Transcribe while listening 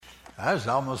That was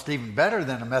almost even better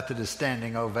than a Methodist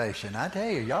standing ovation. I tell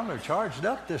you, y'all are charged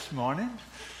up this morning.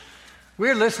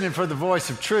 We're listening for the voice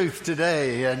of truth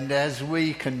today, and as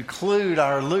we conclude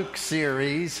our Luke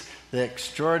series, The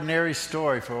Extraordinary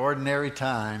Story for Ordinary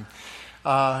Time,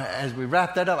 as we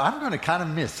wrap that up, I'm going to kind of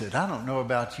miss it. I don't know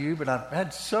about you, but I've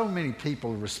had so many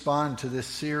people respond to this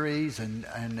series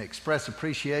and express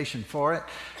appreciation for it.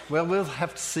 Well, we'll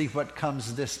have to see what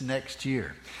comes this next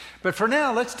year. But for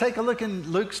now, let's take a look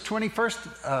in Luke's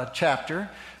 21st chapter,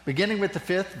 beginning with the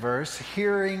 5th verse,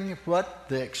 hearing what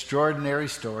the extraordinary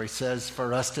story says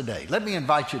for us today. Let me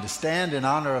invite you to stand in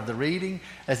honor of the reading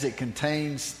as it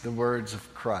contains the words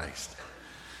of Christ.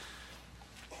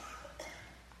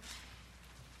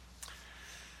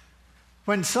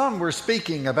 When some were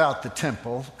speaking about the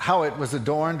temple, how it was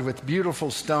adorned with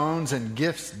beautiful stones and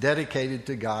gifts dedicated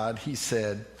to God, he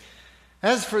said,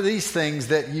 "As for these things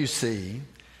that you see,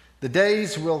 the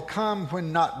days will come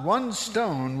when not one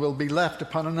stone will be left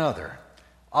upon another.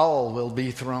 All will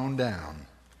be thrown down."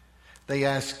 They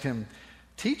asked him,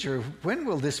 "Teacher, when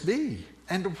will this be?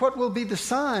 And what will be the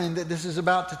sign that this is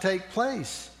about to take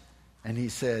place?" And he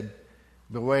said,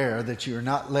 "Beware that you are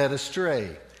not led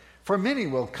astray. For many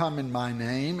will come in my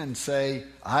name and say,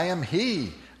 'I am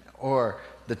he,' or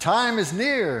 'the time is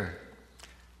near.'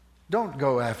 Don't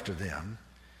go after them.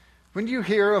 When you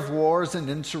hear of wars and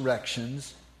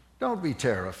insurrections, don't be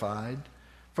terrified,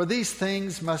 for these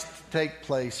things must take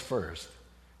place first,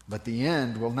 but the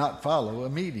end will not follow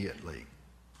immediately."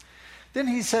 Then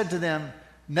he said to them,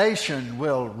 "Nation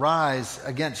will rise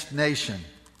against nation,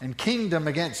 and kingdom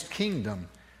against kingdom.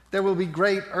 There will be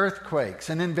great earthquakes,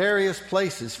 and in various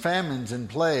places famines and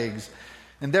plagues,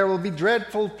 and there will be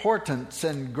dreadful portents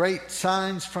and great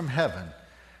signs from heaven.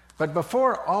 But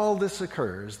before all this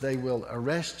occurs, they will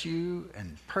arrest you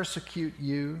and persecute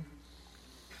you.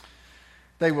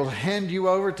 They will hand you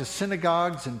over to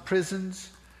synagogues and prisons,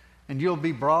 and you'll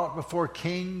be brought before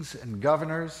kings and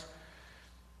governors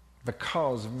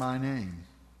because of my name.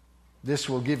 This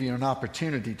will give you an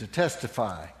opportunity to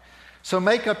testify. So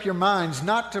make up your minds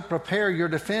not to prepare your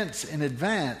defense in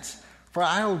advance, for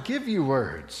I will give you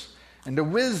words and a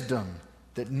wisdom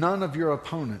that none of your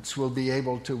opponents will be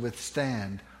able to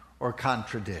withstand or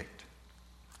contradict.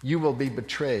 You will be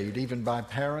betrayed even by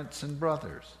parents and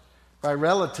brothers, by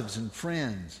relatives and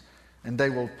friends, and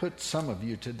they will put some of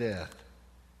you to death.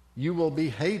 You will be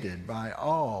hated by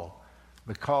all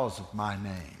because of my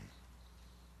name.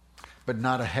 But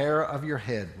not a hair of your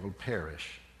head will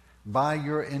perish. By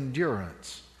your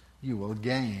endurance, you will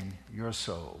gain your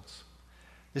souls."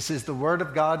 This is the word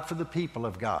of God for the people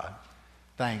of God.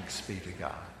 Thanks be to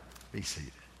God. Be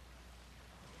seated.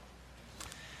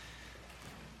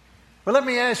 Well, let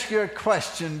me ask you a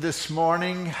question this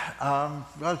morning.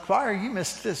 Choir, you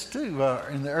missed this too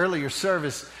in the earlier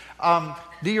service.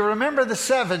 Do you remember the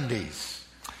 70s?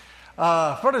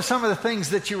 What are some of the things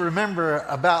that you remember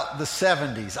about the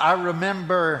 70s? I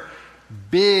remember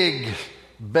big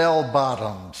bell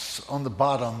bottoms on the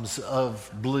bottoms of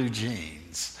blue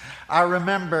jeans. I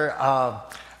remember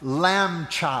lamb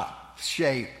chop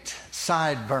shaped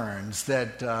sideburns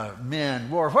that men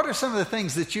wore. What are some of the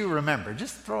things that you remember?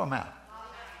 Just throw them out.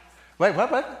 Wait, what?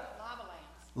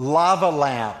 Lava lamps. Lava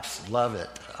lamps. Love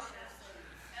it.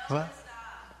 What?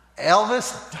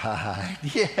 Elvis died.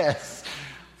 Yes.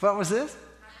 What was this?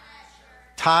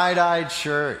 Tie-dyed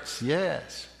shirts.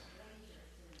 Yes.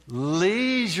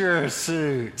 Leisure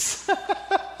suits.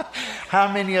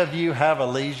 How many of you have a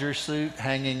leisure suit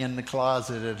hanging in the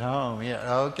closet at home?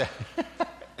 Yeah, okay.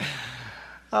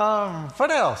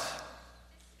 What else?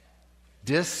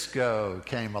 Disco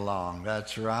came along.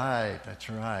 That's right.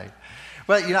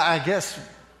 Well, I guess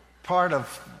part of...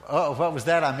 what was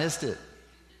that? I missed it.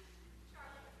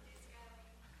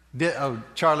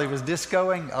 Charlie was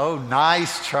discoing? Oh,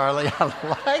 nice, Charlie. I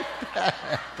like that.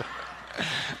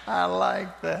 I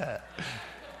like that.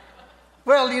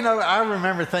 Well, I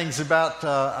remember things about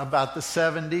the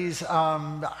 70s.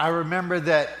 I remember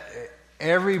that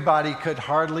everybody could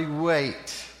hardly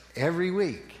wait every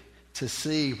week to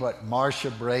see what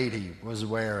Marcia Brady was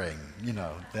wearing,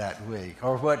 that week,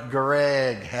 or what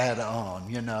Greg had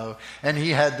on, and he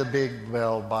had the big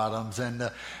bell bottoms. And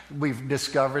we've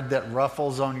discovered that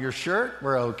ruffles on your shirt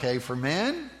were okay for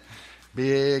men.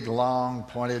 Big, long,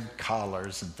 pointed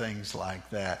collars and things like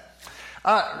that.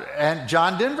 And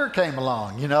John Denver came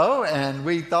along, and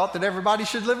we thought that everybody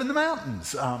should live in the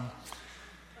mountains.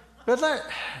 But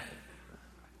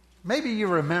maybe you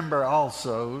remember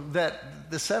also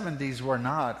that the 70s were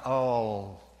not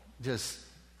all just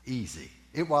easy.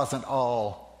 It wasn't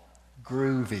all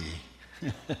groovy,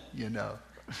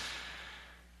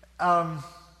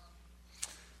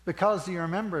 Because you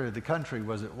remember the country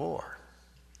was at war.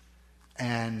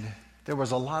 And there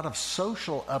was a lot of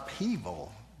social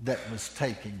upheaval that was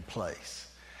taking place.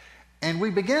 And we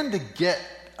began to get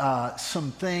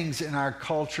some things in our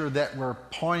culture that were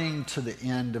pointing to the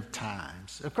end of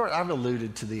times. Of course, I've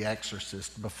alluded to The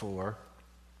Exorcist before.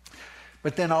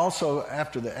 But then also,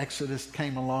 after The Exorcist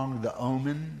came along, the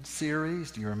Omen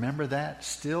series. Do you remember that?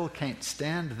 Still can't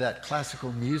stand that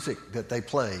classical music that they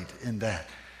played in that.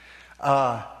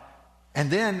 And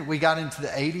then we got into the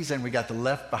 80s and we got the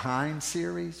Left Behind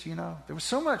series, you know. There was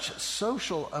so much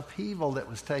social upheaval that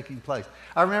was taking place.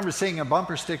 I remember seeing a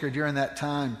bumper sticker during that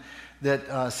time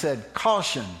that said,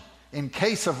 "Caution, in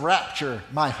case of rapture,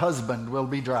 my husband will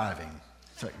be driving."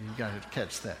 So you got to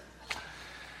catch that.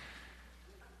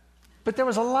 But there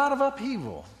was a lot of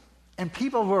upheaval. And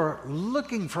people were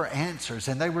looking for answers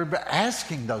and they were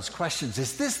asking those questions.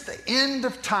 Is this the end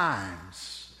of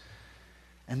times?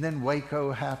 And then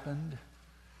Waco happened,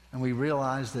 and we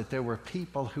realized that there were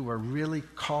people who were really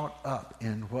caught up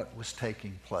in what was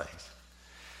taking place.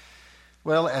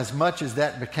 Well, as much as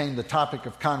that became the topic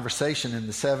of conversation in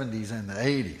the 70s and the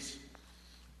 80s,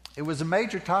 it was a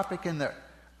major topic in the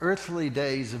earthly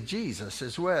days of Jesus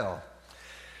as well.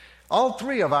 All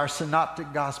three of our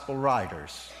synoptic gospel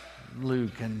writers,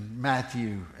 Luke and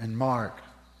Matthew and Mark,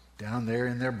 down there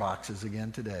in their boxes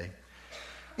again today,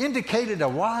 indicated a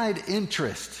wide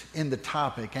interest in the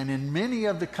topic and in many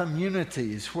of the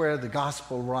communities where the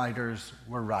gospel writers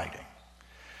were writing.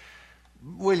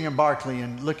 William Barclay,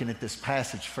 in looking at this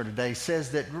passage for today,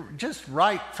 says that just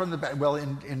right from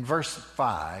in verse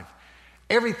 5,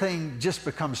 everything just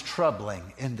becomes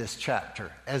troubling in this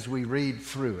chapter as we read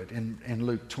through it in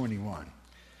Luke 21.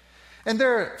 And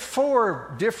there are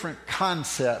 4 different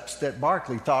concepts that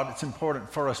Barclay thought it's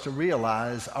important for us to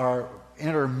realize are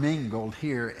intermingled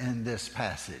here in this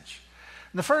passage.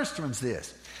 And the first one's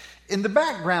this. In the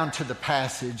background to the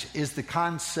passage is the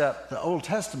concept, the Old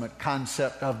Testament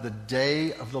concept of the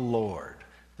day of the Lord.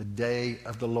 The day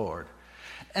of the Lord.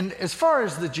 And as far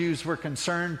as the Jews were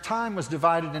concerned, time was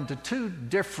divided into 2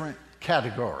 different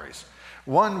categories.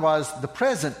 One was the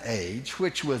present age,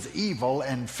 which was evil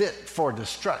and fit for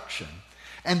destruction.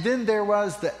 And then there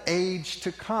was the age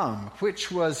to come,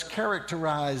 which was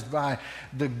characterized by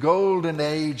the golden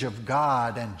age of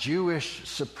God and Jewish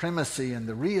supremacy and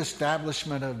the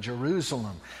reestablishment of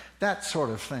Jerusalem, that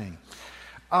sort of thing.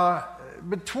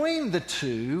 Between the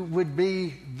two would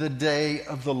be the day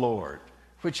of the Lord,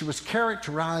 which was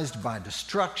characterized by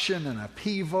destruction and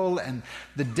upheaval and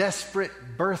the desperate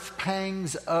birth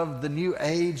pangs of the new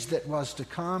age that was to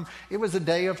come. It was a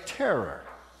day of terror.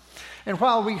 And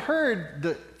while we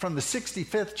heard from the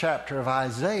 65th chapter of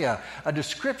Isaiah a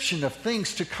description of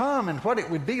things to come and what it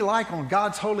would be like on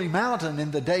God's holy mountain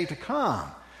in the day to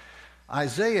come,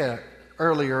 Isaiah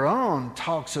earlier on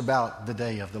talks about the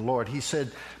day of the Lord. He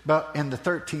said in the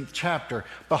 13th chapter,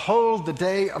 "Behold, the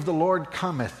day of the Lord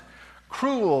cometh,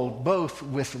 cruel both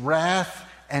with wrath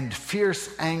and fierce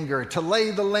anger, to lay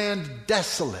the land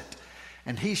desolate,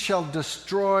 and he shall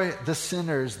destroy the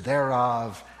sinners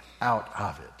thereof out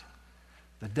of it."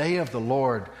 The day of the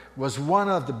Lord was one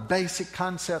of the basic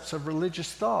concepts of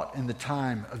religious thought in the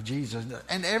time of Jesus.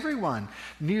 And everyone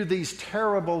knew these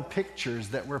terrible pictures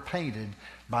that were painted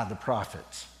by the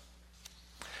prophets.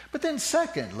 But then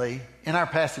secondly, in our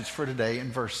passage for today,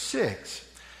 in verse 6,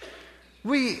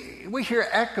 we hear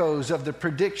echoes of the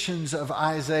predictions of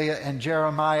Isaiah and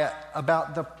Jeremiah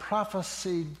about the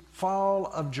prophesied fall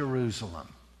of Jerusalem.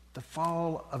 The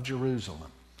fall of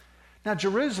Jerusalem. Now,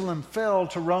 Jerusalem fell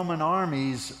to Roman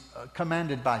armies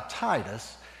commanded by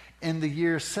Titus in the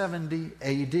year 70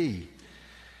 AD.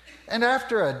 And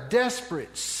after a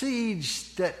desperate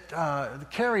siege that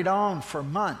carried on for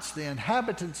months, the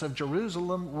inhabitants of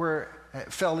Jerusalem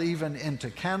fell even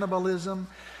into cannibalism.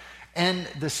 And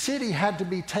the city had to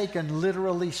be taken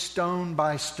literally stone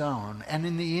by stone. And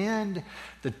in the end,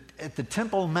 at the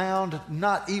Temple Mount,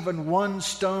 not even one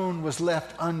stone was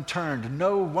left unturned.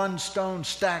 No one stone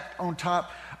stacked on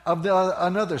top of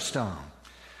another stone.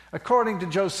 According to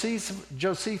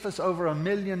Josephus, over 1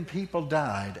 million people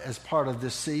died as part of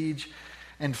this siege.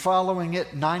 And following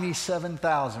it,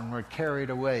 97,000 were carried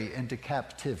away into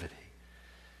captivity.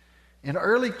 In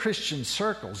early Christian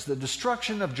circles, the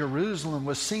destruction of Jerusalem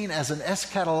was seen as an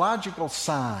eschatological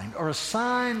sign or a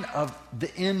sign of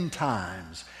the end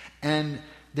times and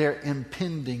their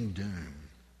impending doom.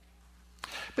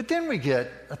 But then we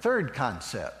get a third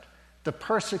concept, the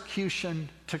persecution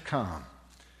to come.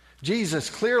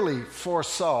 Jesus clearly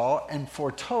foresaw and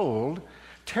foretold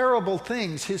terrible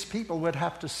things his people would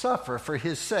have to suffer for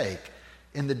his sake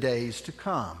in the days to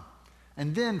come.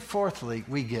 And then fourthly,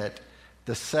 we get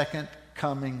the second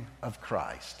coming of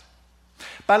Christ.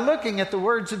 By looking at the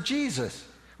words of Jesus,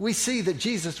 we see that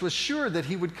Jesus was sure that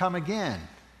he would come again,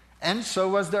 and so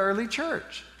was the early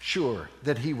church sure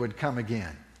that he would come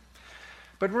again.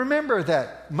 But remember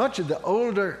that much of the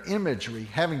older imagery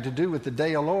having to do with the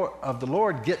day of the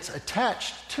Lord gets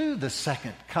attached to the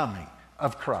second coming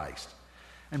of Christ.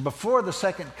 And before the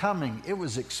second coming, it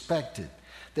was expected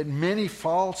that many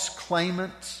false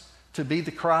claimants to be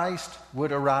the Christ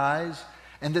would arise,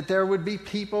 and that there would be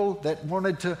people that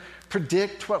wanted to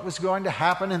predict what was going to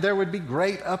happen, and there would be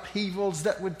great upheavals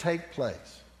that would take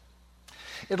place.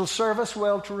 It'll serve us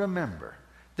well to remember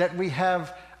that we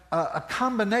have a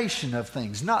combination of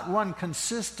things, not one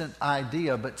consistent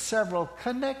idea, but several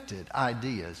connected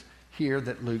ideas here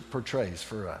that Luke portrays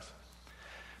for us.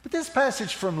 But this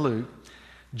passage from Luke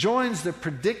joins the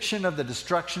prediction of the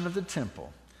destruction of the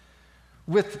temple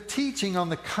with teaching on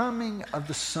the coming of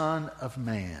the Son of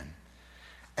Man.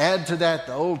 Add to that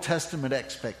the Old Testament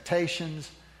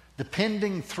expectations, the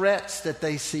pending threats that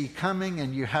they see coming,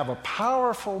 and you have a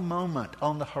powerful moment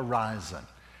on the horizon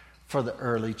for the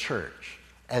early church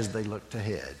as they looked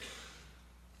ahead.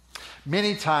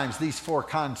 Many times these four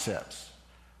concepts,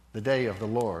 the day of the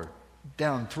Lord,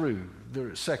 down through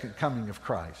the second coming of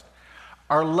Christ,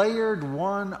 are layered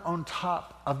one on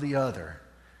top of the other,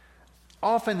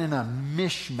 often in a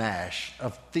mishmash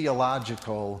of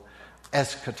theological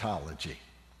eschatology.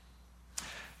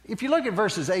 If you look at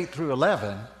verses 8 through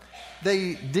 11,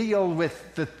 they deal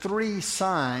with the three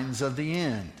signs of the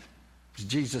end.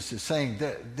 Jesus is saying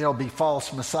that there'll be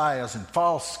false messiahs and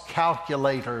false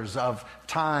calculators of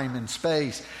time and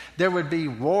space. There would be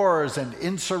wars and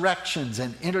insurrections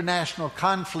and international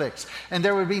conflicts, and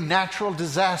there would be natural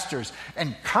disasters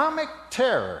and cosmic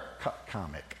terror.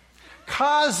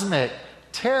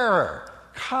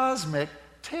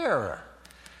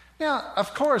 Now,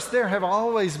 of course, there have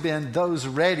always been those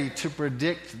ready to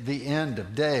predict the end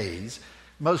of days.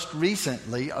 Most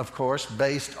recently, of course,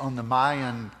 based on the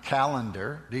Mayan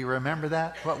calendar. Do you remember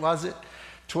that? What was it?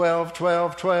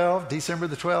 12/12/12, December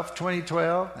the 12th,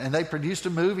 2012. And they produced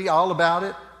a movie all about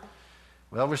it.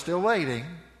 Well, we're still waiting.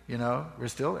 We're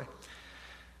still waiting.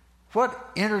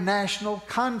 What international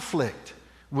conflict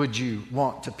would you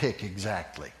want to pick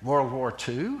exactly? World War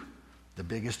II, the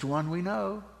biggest one we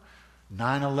know.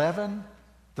 9/11,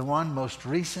 the one most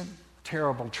recent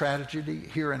terrible tragedy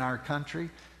here in our country.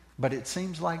 But it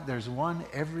seems like there's one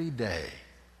every day,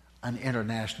 an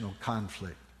international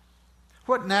conflict.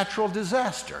 What natural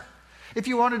disaster? If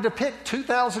you wanted to pick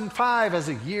 2005 as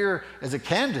a year, as a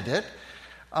candidate,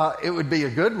 it would be a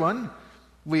good one.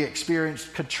 We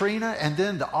experienced Katrina and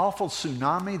then the awful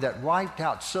tsunami that wiped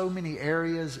out so many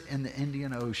areas in the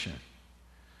Indian Ocean.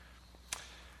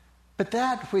 But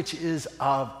that which is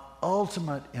of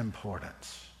ultimate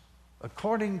importance,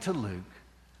 according to Luke,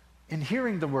 in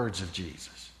hearing the words of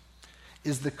Jesus,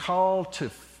 is the call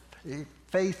to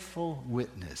faithful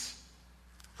witness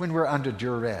when we're under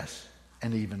duress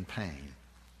and even pain.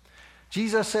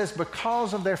 Jesus says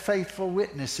because of their faithful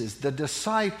witnesses, the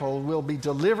disciple will be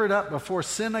delivered up before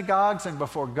synagogues and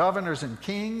before governors and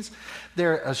kings.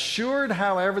 They're assured,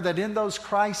 however, that in those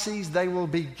crises they will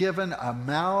be given a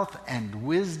mouth and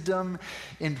wisdom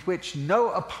in which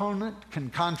no opponent can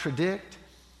contradict.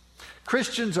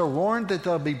 Christians are warned that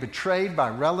they'll be betrayed by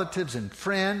relatives and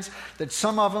friends, that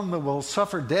some of them will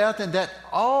suffer death, and that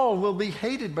all will be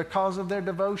hated because of their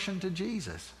devotion to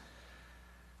Jesus.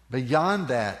 Beyond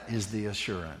that is the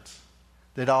assurance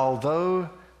that although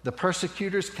the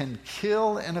persecutors can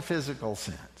kill in a physical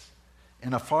sense,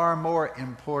 in a far more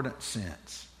important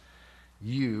sense,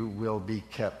 you will be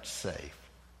kept safe.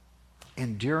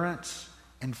 Endurance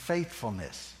and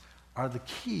faithfulness are the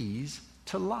keys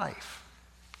to life,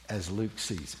 as Luke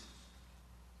sees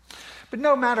it. But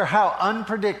no matter how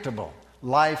unpredictable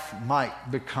life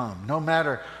might become, no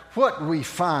matter what we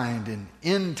find in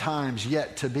end times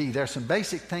yet to be, there's some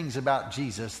basic things about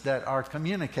Jesus that are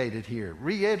communicated here,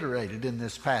 reiterated in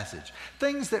this passage,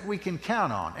 things that we can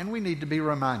count on, and we need to be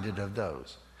reminded of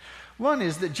those. One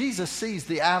is that Jesus sees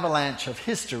the avalanche of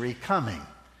history coming.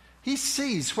 He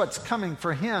sees what's coming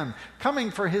for him,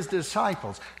 coming for his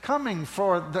disciples, coming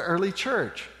for the early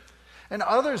church. And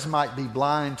others might be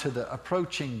blind to the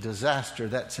approaching disaster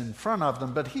that's in front of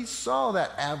them, but he saw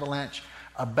that avalanche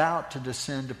about to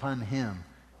descend upon him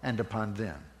and upon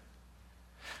them.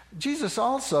 Jesus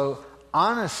also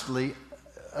honestly,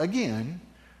 again,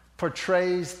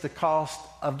 portrays the cost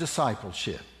of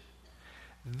discipleship.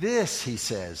 This, he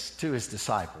says to his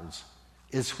disciples,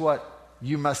 is what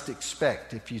you must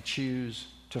expect if you choose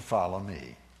to follow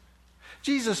me.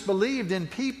 Jesus believed in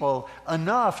people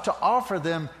enough to offer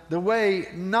them the way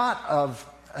not of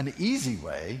an easy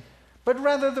way, but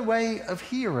rather the way of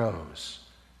heroes.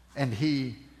 And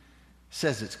he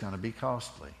says it's going to be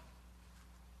costly.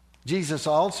 Jesus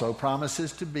also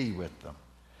promises to be with them.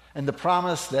 And the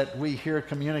promise that we hear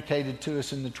communicated to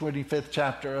us in the 25th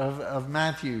chapter of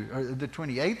Matthew, or the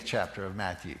 28th chapter of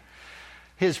Matthew,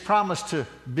 his promise to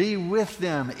be with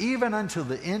them even until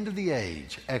the end of the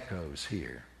age echoes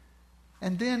here.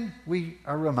 And then we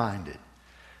are reminded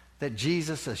that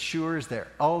Jesus assures their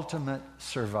ultimate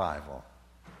survival.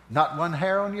 Not one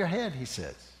hair on your head, he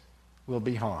says, will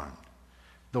be harmed.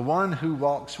 The one who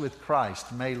walks with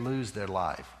Christ may lose their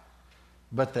life,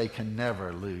 but they can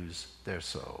never lose their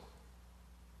soul.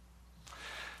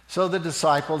 So the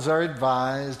disciples are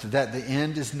advised that the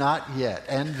end is not yet,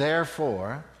 and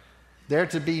therefore they're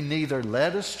to be neither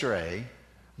led astray,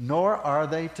 nor are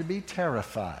they to be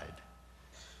terrified.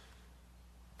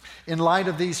 In light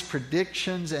of these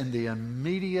predictions and the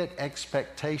immediate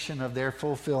expectation of their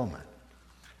fulfillment,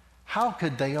 how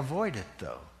could they avoid it,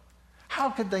 though? How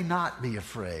could they not be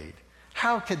afraid?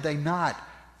 How could they not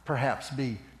perhaps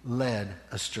be led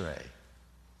astray?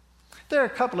 There are a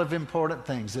couple of important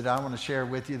things that I want to share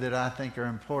with you that I think are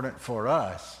important for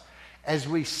us as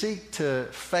we seek to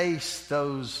face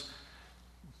those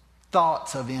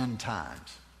thoughts of end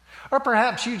times. Or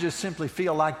perhaps you just simply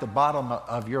feel like the bottom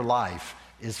of your life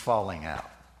is falling out.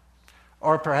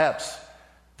 Or perhaps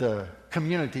the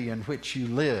community in which you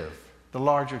live, the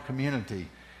larger community,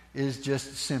 is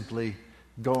just simply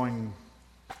going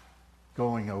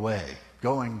away,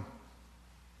 going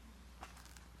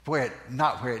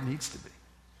not where it needs to be.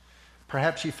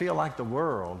 Perhaps you feel like the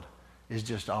world is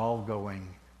just all going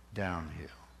downhill.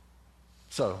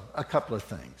 So, a couple of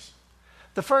things.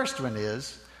 The first one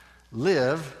is,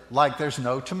 live like there's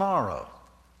no tomorrow.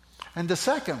 And the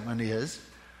second one is,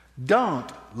 don't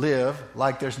live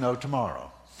like there's no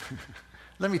tomorrow.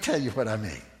 Let me tell you what I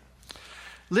mean.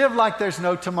 Live like there's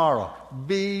no tomorrow.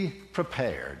 Be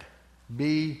prepared.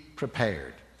 Be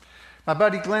prepared. My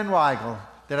buddy Glenn Weigel,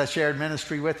 that I shared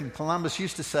ministry with in Columbus,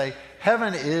 used to say,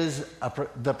 heaven is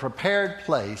the prepared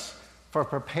place for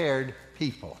prepared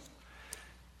people.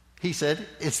 He said,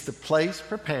 it's the place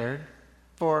prepared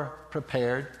for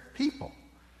prepared people.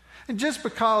 And just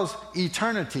because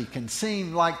eternity can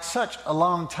seem like such a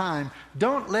long time,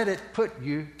 don't let it put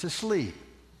you to sleep.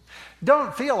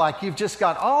 Don't feel like you've just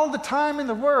got all the time in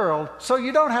the world, so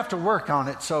you don't have to work on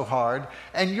it so hard,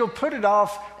 and you'll put it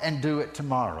off and do it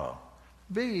tomorrow.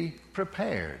 Be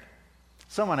prepared.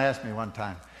 Someone asked me one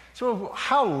time, so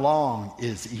how long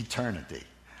is eternity?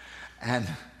 And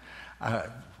I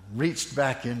reached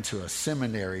back into a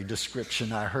seminary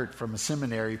description I heard from a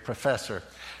seminary professor,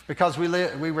 because we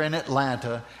were in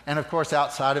Atlanta, and of course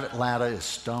outside of Atlanta is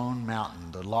Stone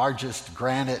Mountain, the largest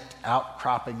granite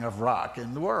outcropping of rock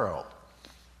in the world.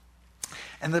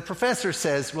 And the professor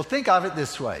says, well, think of it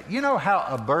this way. You know how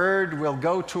a bird will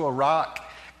go to a rock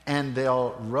and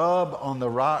they'll rub on the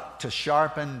rock to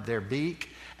sharpen their beak,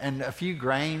 and a few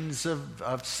grains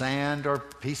of sand or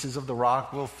pieces of the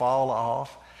rock will fall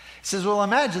off? He says, well,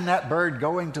 imagine that bird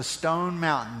going to Stone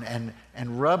Mountain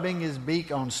and rubbing his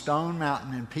beak on Stone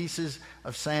Mountain and pieces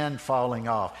of sand falling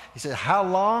off. He said, how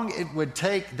long it would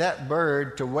take that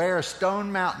bird to wear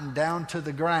Stone Mountain down to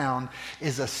the ground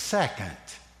is a second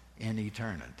in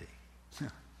eternity.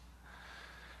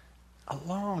 A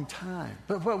long time.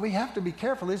 But what we have to be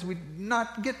careful is we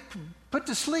not get put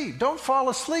to sleep. Don't fall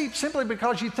asleep simply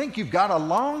because you think you've got a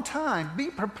long time. Be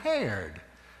prepared.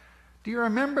 Do you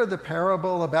remember the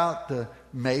parable about the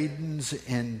maidens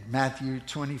in Matthew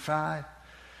 25?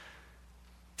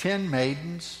 10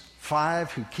 maidens,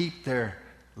 5 who keep their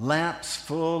lamps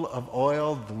full of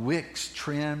oil, the wicks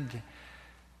trimmed,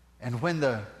 and when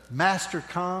the master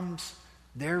comes,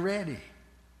 they're ready.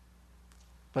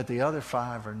 But the other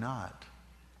 5 are not.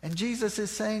 And Jesus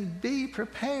is saying, be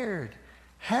prepared.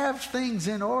 Have things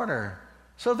in order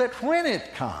so that when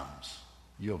it comes,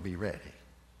 you'll be ready.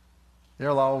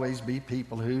 There'll always be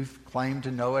people who claim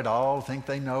to know it all, think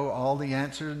they know all the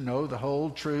answers, know the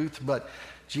whole truth. But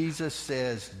Jesus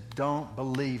says, don't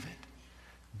believe it.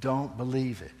 Don't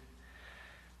believe it.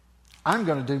 I'm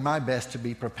going to do my best to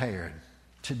be prepared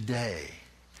today.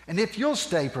 And if you'll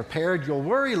stay prepared, you'll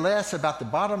worry less about the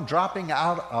bottom dropping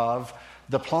out of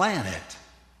the planet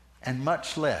and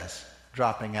much less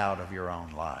dropping out of your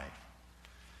own life.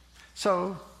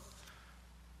 So,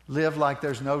 live like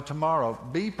there's no tomorrow.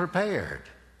 Be prepared.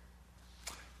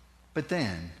 But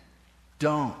then,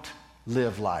 don't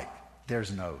live like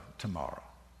there's no tomorrow.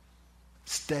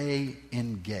 Stay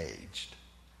engaged.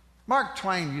 Mark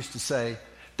Twain used to say,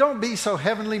 don't be so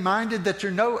heavenly minded that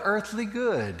you're no earthly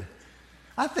good.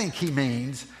 I think he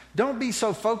means, don't be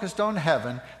so focused on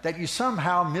heaven that you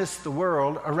somehow miss the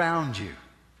world around you.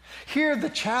 Hear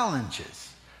the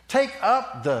challenges. Take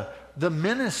up the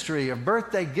ministry of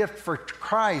birthday gift for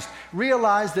Christ.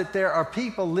 Realize that there are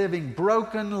people living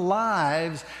broken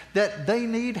lives that they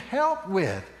need help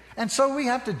with. And so we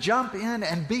have to jump in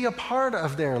and be a part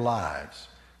of their lives.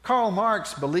 Karl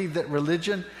Marx believed that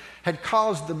religion had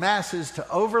caused the masses to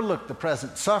overlook the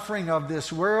present suffering of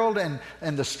this world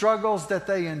and the struggles that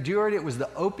they endured. It was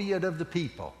the opiate of the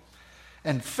people.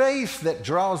 And faith that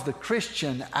draws the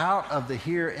Christian out of the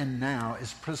here and now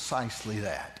is precisely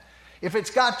that. If it's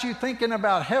got you thinking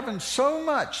about heaven so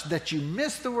much that you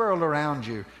miss the world around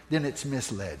you, then it's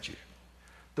misled you.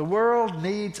 The world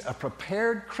needs a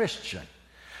prepared Christian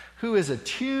who is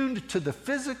attuned to the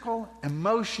physical,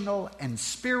 emotional, and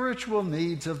spiritual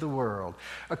needs of the world.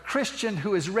 A Christian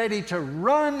who is ready to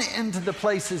run into the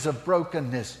places of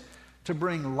brokenness to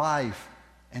bring life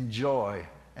and joy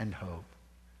and hope,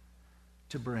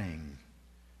 to bring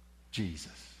Jesus.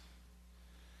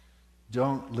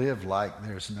 Don't live like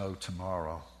there's no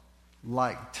tomorrow,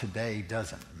 like today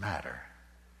doesn't matter,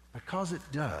 because it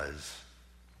does.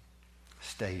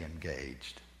 Stay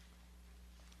engaged.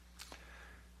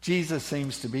 Jesus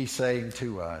seems to be saying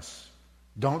to us,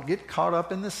 don't get caught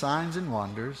up in the signs and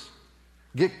wonders.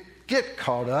 Get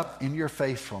caught up in your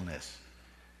faithfulness,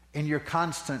 in your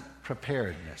constant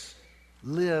preparedness.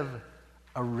 Live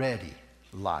a ready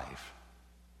life.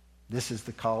 This is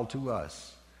the call to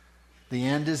us. The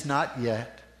end is not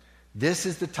yet. This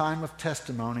is the time of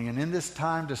testimony, and in this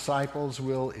time disciples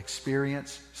will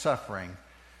experience suffering.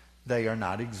 They are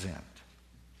not exempt.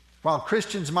 While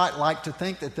Christians might like to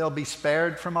think that they'll be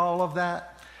spared from all of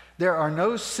that, there are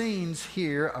no scenes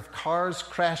here of cars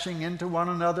crashing into one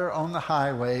another on the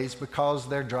highways because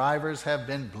their drivers have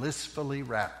been blissfully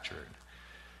raptured.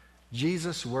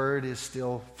 Jesus' word is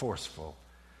still forceful.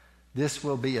 This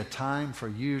will be a time for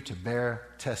you to bear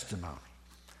testimony.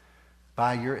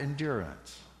 By your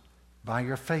endurance, by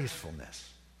your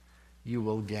faithfulness, you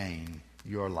will gain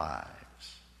your lives.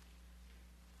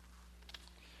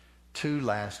 2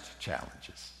 last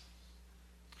challenges.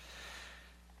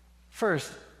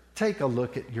 First, take a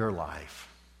look at your life,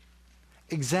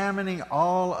 examining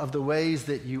all of the ways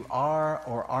that you are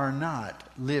or are not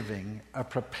living a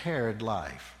prepared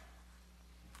life.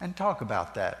 And talk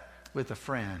about that with a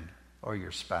friend or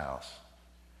your spouse.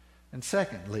 And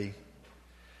secondly,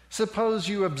 suppose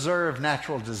you observe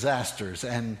natural disasters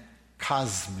and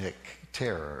cosmic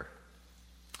terror.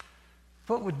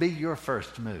 What would be your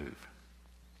first move?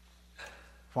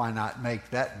 Why not make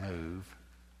that move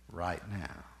right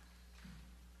now?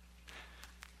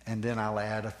 And then I'll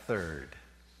add a third.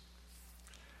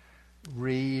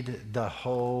 Read the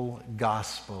whole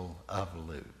Gospel of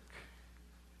Luke,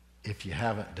 if you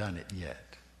haven't done it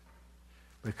yet,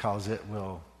 because it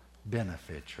will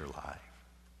benefit your life.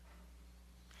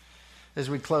 As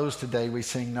we close today, we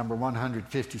sing number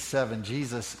 157,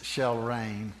 Jesus Shall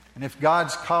Reign. And if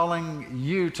God's calling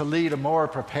you to lead a more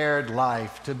prepared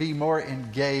life, to be more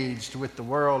engaged with the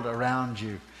world around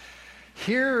you,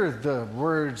 hear the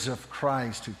words of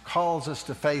Christ who calls us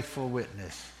to faithful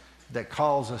witness, that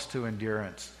calls us to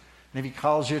endurance. And if he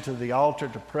calls you to the altar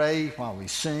to pray while we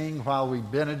sing, while we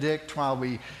benedict, while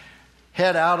we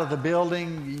head out of the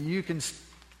building, you can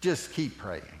just keep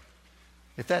praying,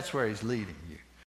 if that's where he's leading you.